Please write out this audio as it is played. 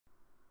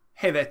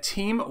Hey there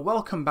team,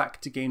 welcome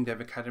back to Game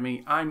Dev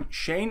Academy. I'm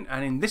Shane,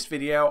 and in this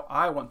video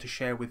I want to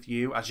share with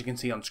you, as you can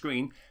see on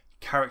screen,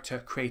 Character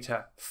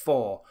Creator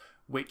 4,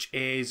 which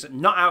is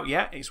not out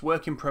yet. It's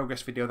work in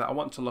progress video that I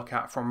want to look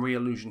at from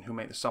Reallusion, who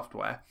make the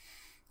software,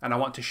 and I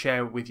want to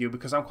share with you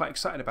because I'm quite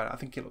excited about it. I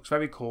think it looks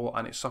very cool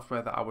and it's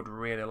software that I would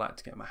really like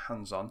to get my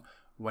hands on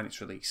when it's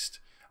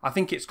released. I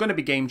think it's going to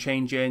be game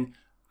changing,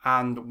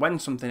 and when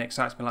something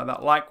excites me like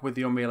that, like with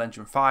the Unreal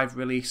Engine 5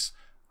 release,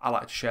 I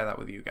like to share that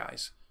with you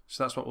guys.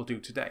 So that's what we'll do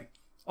today.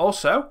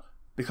 Also,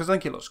 because I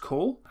think it looks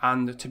cool,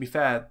 and to be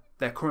fair,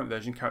 their current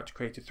version, Character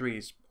Creator 3,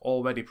 is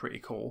already pretty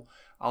cool,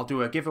 I'll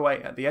do a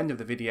giveaway at the end of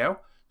the video,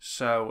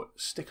 so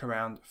stick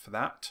around for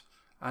that.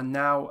 And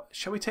now,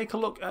 shall we take a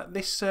look at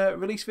this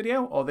release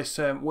video, or this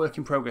work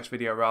in progress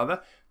video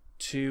rather,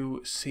 to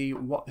see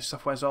what this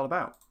software is all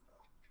about.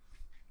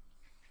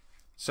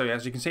 So yeah,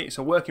 as you can see, it's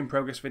a work in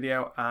progress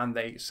video, and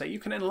they say you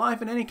can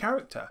enliven any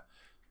character.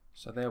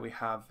 So there we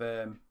have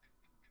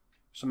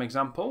some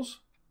examples.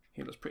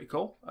 He looks pretty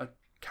cool. A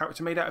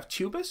character made out of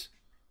tubers.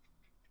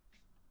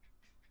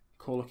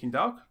 Cool looking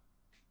dog.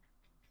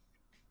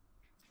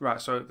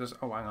 Right, so there's,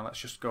 oh hang on, let's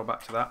just go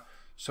back to that.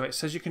 So it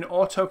says you can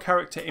auto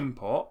character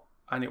import,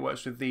 and it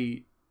works with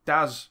the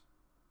DAS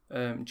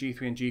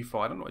G3 and G4.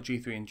 I don't know what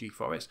G3 and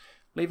G4 is.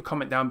 Leave a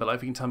comment down below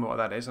if you can tell me what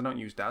that is. I don't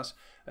use DAS.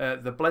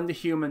 The Blender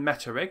Human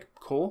Meta Rig,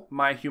 cool.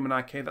 My Human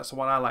IK, that's the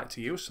one I like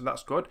to use, so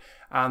that's good.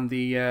 And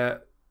the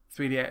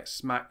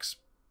 3ds Max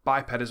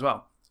Biped as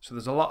well. So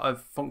there's a lot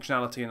of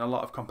functionality and a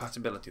lot of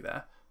compatibility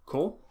there.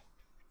 Cool.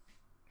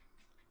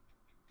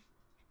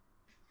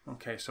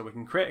 Okay, so we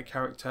can create a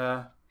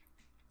character.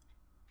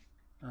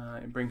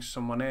 It brings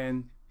someone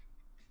in.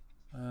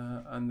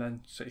 And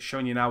then so it's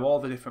showing you now all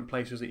the different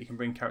places that you can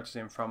bring characters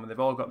in from. And they've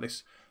all got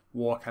this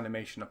walk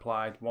animation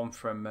applied. One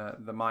from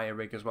the Maya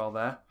rig as well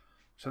there.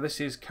 So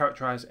this is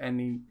characterize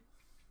any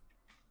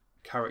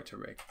character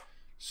rig.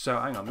 So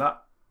hang on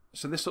that.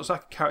 So this looks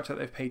like a character that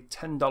they've paid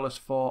 $10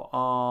 for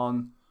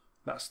on...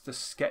 That's the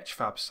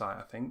Sketchfab site,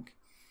 I think.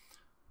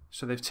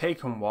 So they've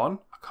taken one.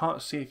 I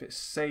can't see if it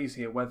says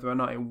here whether or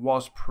not it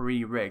was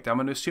pre-rigged. I'm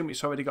going to assume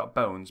it's already got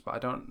bones, but I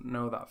don't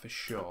know that for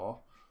sure.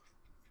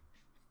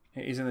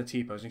 It is in the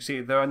T-pose. You can see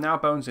there are now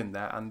bones in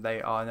there, and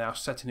they are now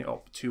setting it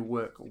up to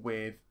work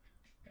with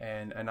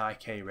an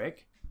IK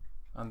rig.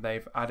 And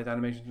they've added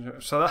animation.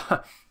 So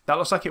that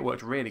looks like it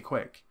worked really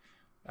quick.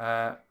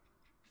 And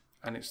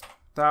it's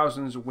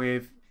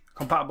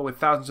compatible with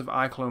thousands of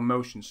iClone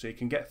motions, so you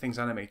can get things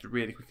animated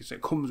really quickly. So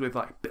it comes with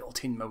like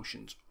built-in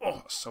motions. Oh,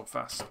 that's so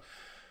fast.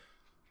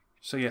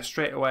 So yeah,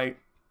 straight away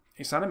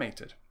it's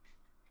animated.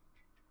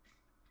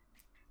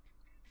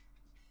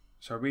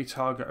 So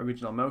retarget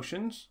original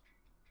motions.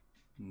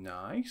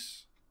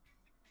 Nice.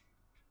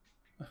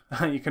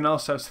 You can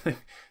also,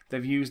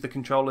 they've used the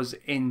controllers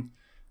in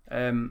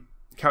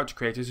Character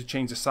Creator to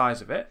change the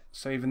size of it.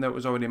 So even though it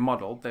was already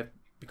modeled,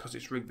 because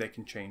it's rigged, they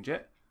can change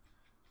it.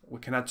 We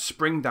can add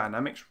spring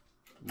dynamics.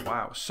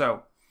 Wow,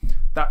 so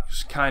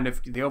that's kind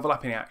of the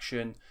overlapping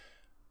action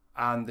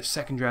and the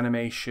secondary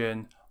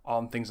animation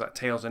on things like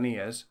tails and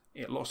ears.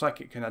 It looks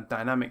like it can add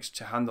dynamics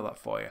to handle that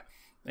for you.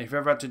 If you've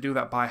ever had to do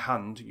that by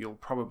hand, you'll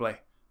probably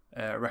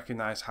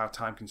recognize how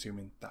time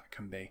consuming that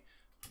can be.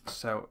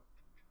 So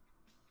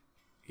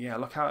yeah,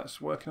 look how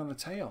it's working on the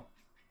tail.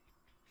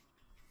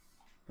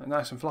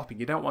 Nice and floppy.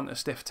 You don't want a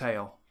stiff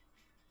tail.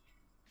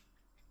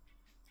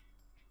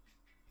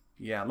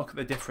 Yeah, look at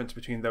the difference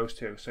between those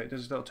two. So it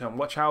does a little turn.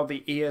 Watch how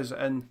the ears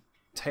and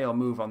tail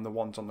move on the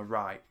ones on the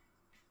right.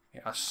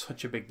 It has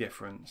such a big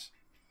difference.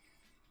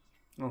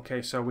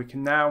 Okay, so we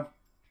can now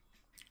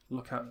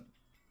look at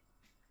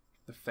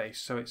the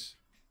face. So it's...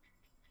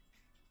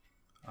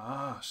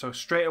 so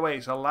straight away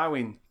it's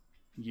allowing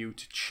you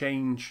to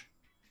change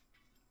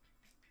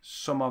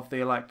some of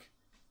the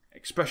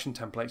expression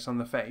templates on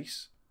the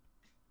face.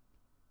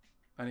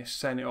 And it's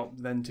setting it up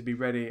then to be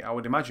ready, I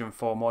would imagine,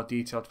 for more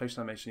detailed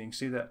facial animation. You can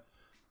see that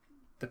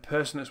the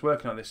person that's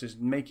working on this is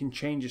making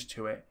changes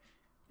to it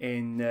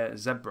in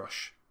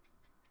ZBrush.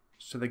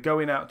 So they're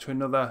going out to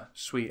another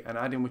suite and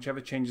adding whichever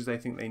changes they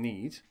think they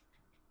need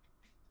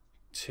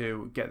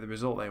to get the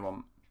result they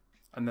want.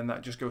 And then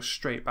that just goes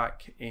straight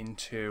back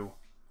into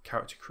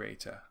Character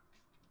Creator.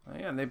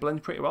 Yeah, and they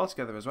blend pretty well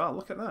together as well.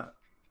 Look at that.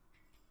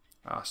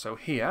 So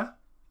here...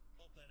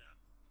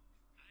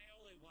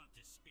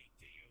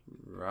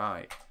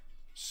 Right.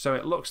 So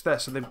it looks there.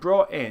 So they've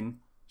brought in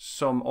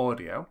some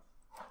audio,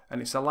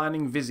 and it's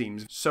aligning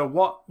visemes. So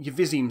what your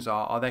visemes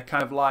are they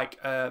kind of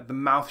like the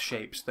mouth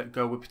shapes that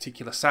go with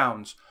particular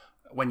sounds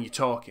when you're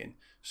talking.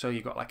 So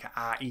you've got like a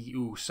ah, ee,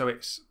 ooh. So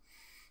it's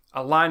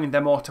aligning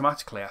them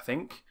automatically, I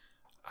think.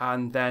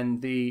 And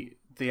then the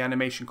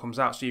animation comes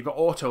out. So you've got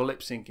auto lip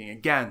syncing.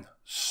 Again,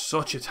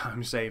 such a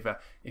time saver.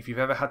 If you've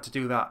ever had to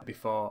do that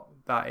before,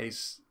 that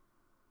is,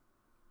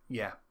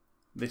 yeah,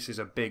 this is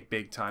a big,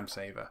 big time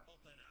saver.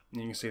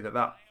 And you can see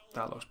that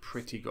looks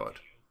pretty good.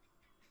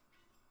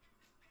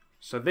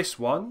 So this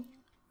one,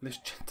 this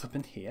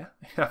gentleman here,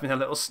 having a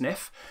little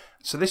sniff.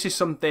 So this is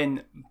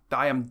something that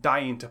I am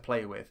dying to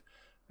play with.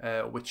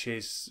 which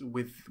is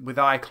with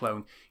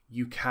iClone,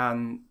 you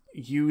can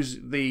use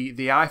the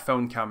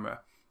iPhone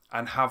camera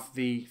and have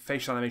the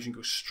facial animation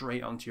go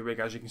straight onto your rig.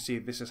 As you can see,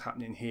 this is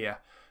happening here.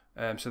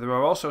 So there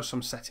are also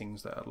some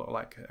settings that look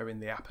like are in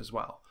the app as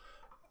well,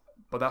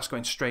 but that's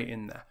going straight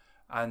in there.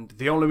 And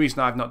the only reason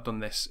I've not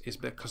done this is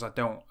because I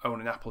don't own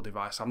an Apple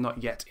device. I'm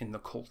not yet in the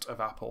cult of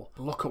Apple.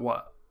 Look at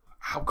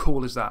how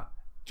cool is that?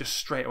 Just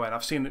straight away. And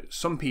I've seen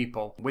some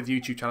people with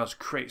YouTube channels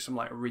create some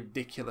like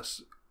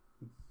ridiculous,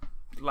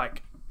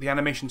 like the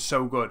animation's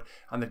so good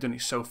and they've done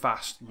it so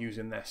fast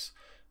using this.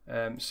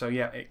 So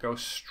yeah, it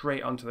goes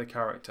straight onto the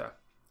character.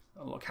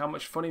 And look how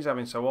much fun he's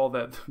having. So all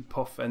the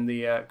puff and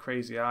the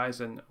crazy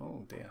eyes and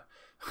oh dear,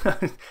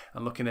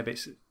 and looking a bit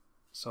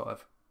sort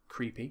of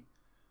creepy.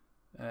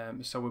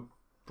 So we've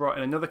brought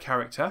in another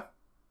character,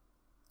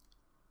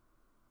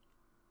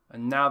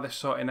 and now they're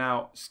sorting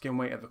out skin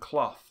weight of the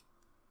cloth,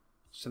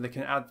 so they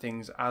can add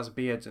things as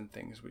beards and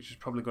things, which is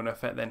probably going to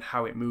affect then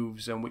how it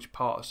moves and which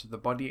parts of the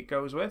body it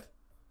goes with.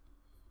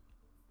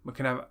 We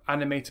can have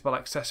animatable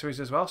accessories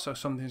as well, so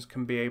some things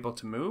can be able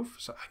to move.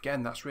 So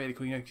again, that's really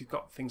cool. You know, you've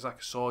got things like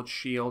a sword,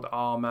 shield,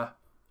 armor.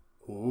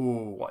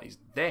 Ooh, what is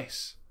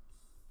this?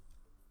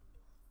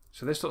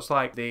 So this looks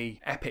like the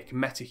epic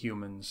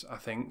metahumans, I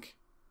think.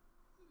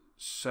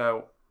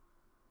 So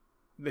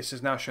this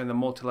is now showing the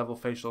multi-level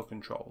facial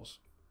controls.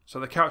 So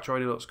the character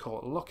already looks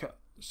cool. Look at,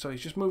 so he's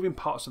just moving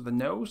parts of the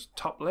nose,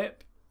 top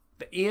lip,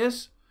 the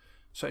ears.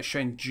 So it's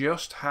showing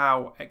just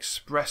how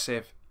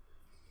expressive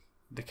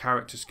the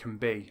characters can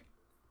be.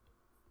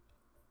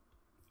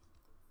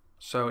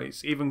 So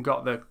it's even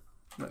got the,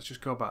 let's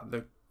just go back,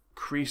 the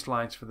crease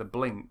lines for the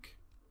blink.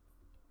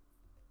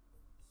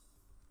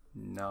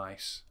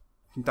 Nice.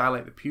 You can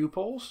dilate the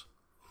pupils.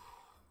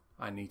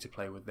 I need to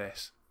play with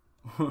this.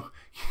 You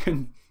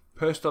can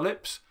purse the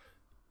lips.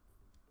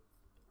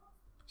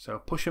 So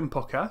push and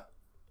pucker.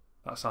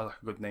 That sounds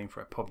like a good name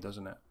for a pub,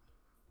 doesn't it?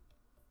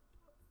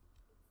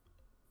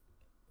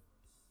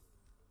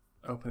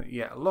 Open it.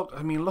 Yeah, look,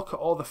 I mean, look at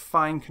all the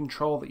fine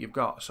control that you've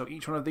got. So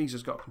each one of these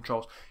has got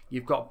controls.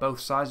 You've got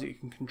both sides that you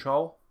can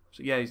control.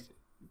 So yeah, he's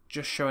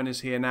just showing us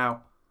here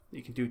now that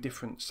you can do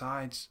different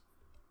sides.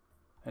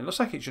 And it looks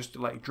like it's just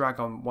like drag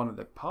on one of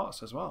the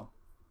parts as well.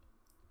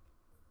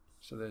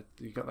 So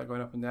you've got that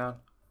going up and down.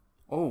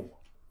 Oh,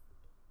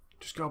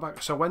 just go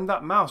back. So when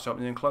that mouth's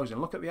opening and closing,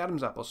 look at the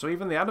Adam's apple. So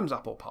even the Adam's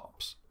apple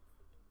pops.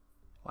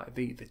 Like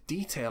the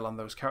detail on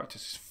those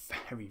characters is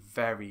very,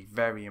 very,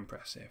 very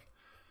impressive.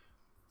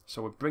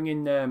 So we're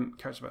bringing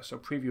characters back. So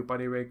preview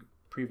body rig,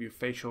 preview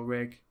facial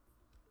rig.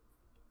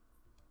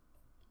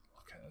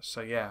 Okay,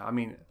 so yeah, I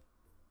mean,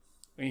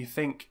 when you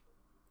think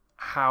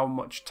how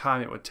much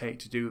time it would take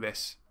to do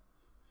this,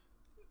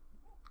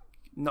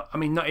 not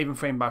even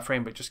frame by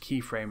frame, but just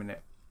keyframing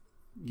it,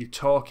 you're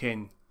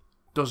talking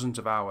dozens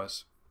of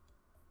hours,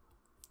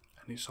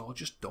 and it's all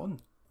just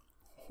done.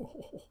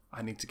 Oh,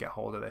 I need to get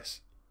hold of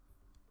this.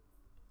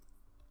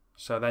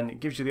 So then it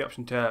gives you the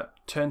option to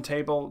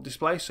turntable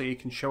display, so you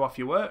can show off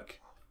your work.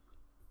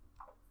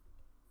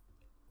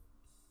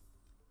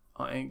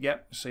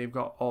 Yep, so you've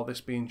got all this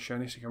being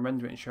shown, so you can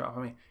render it and show it off.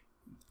 I mean,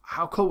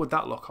 how cool would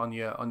that look on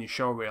your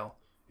show reel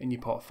in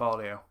your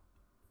portfolio?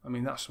 I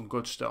mean, that's some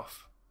good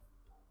stuff.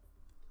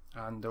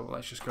 And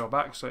let's just go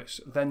back. So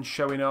it's then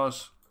showing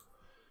us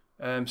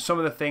some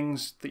of the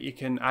things that you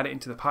can add it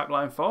into the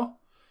pipeline for.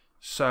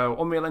 So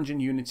Unreal Engine,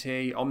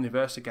 Unity,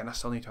 Omniverse. Again, I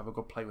still need to have a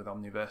good play with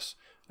Omniverse.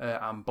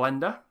 And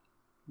Blender.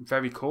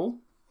 Very cool.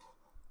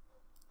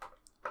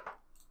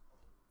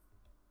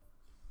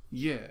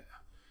 Yeah.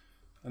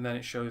 And then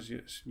it shows you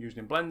it's used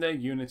in Blender,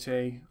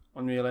 Unity,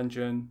 Unreal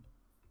Engine.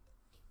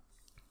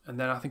 And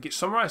then I think it's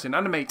summarizing.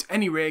 Animate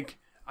any rig.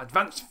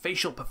 Advanced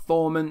facial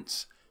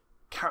performance.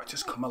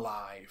 Characters come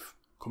alive.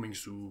 Coming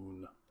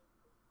soon.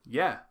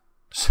 Yeah.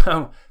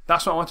 So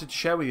that's what I wanted to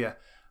share with you.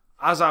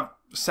 As I've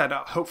said,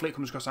 hopefully it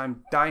comes across,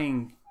 I'm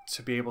dying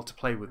to be able to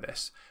play with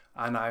this.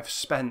 And I've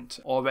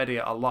spent already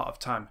a lot of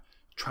time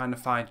trying to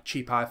find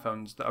cheap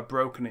iPhones that are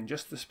broken in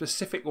just the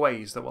specific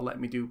ways that will let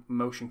me do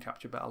motion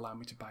capture but allow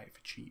me to buy it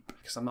for cheap.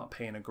 Because I'm not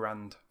paying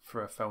 $1,000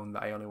 for a phone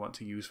that I only want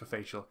to use for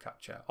facial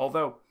capture.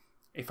 Although,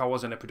 if I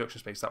was in a production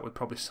space, that would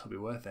probably still be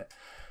worth it.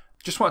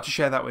 Just wanted to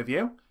share that with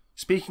you.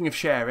 Speaking of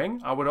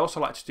sharing, I would also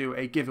like to do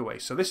a giveaway.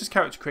 So this is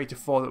Character Creator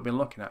 4 that we've been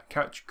looking at.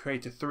 Character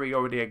Creator 3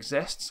 already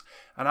exists,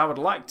 and I would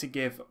like to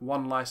give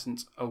one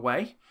license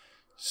away.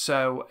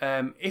 So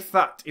if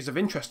that is of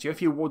interest to you,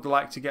 if you would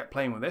like to get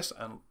playing with this,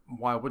 and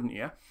why wouldn't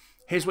you,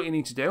 here's what you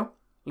need to do.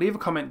 Leave a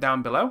comment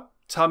down below.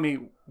 Tell me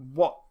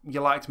what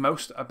you liked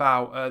most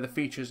about the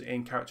features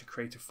in Character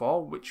Creator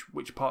 4,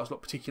 which parts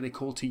look particularly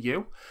cool to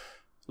you.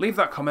 Leave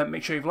that comment,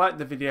 make sure you've liked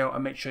the video,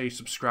 and make sure you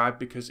subscribe,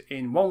 because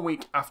in 1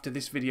 week after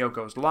this video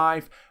goes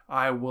live,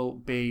 I will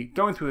be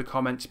going through the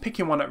comments,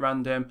 picking one at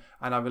random,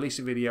 and I'll release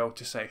a video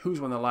to say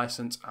who's won the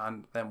license,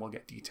 and then we'll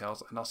get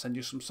details, and I'll send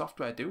you some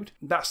software, dude.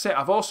 That's it.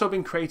 I've also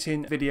been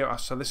creating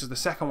videos, so this is the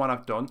second one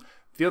I've done.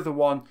 The other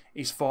one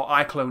is for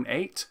iClone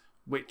 8,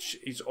 which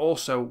is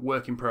also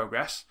work in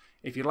progress.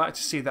 If you'd like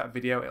to see that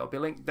video, it'll be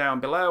linked down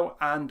below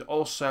and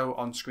also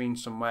on screen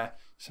somewhere,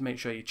 so make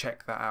sure you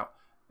check that out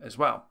as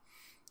well.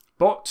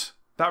 But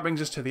that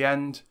brings us to the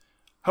end.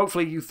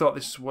 Hopefully you thought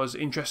this was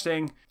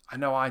interesting. I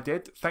know I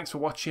did. Thanks for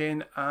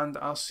watching, and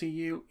I'll see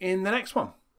you in the next one.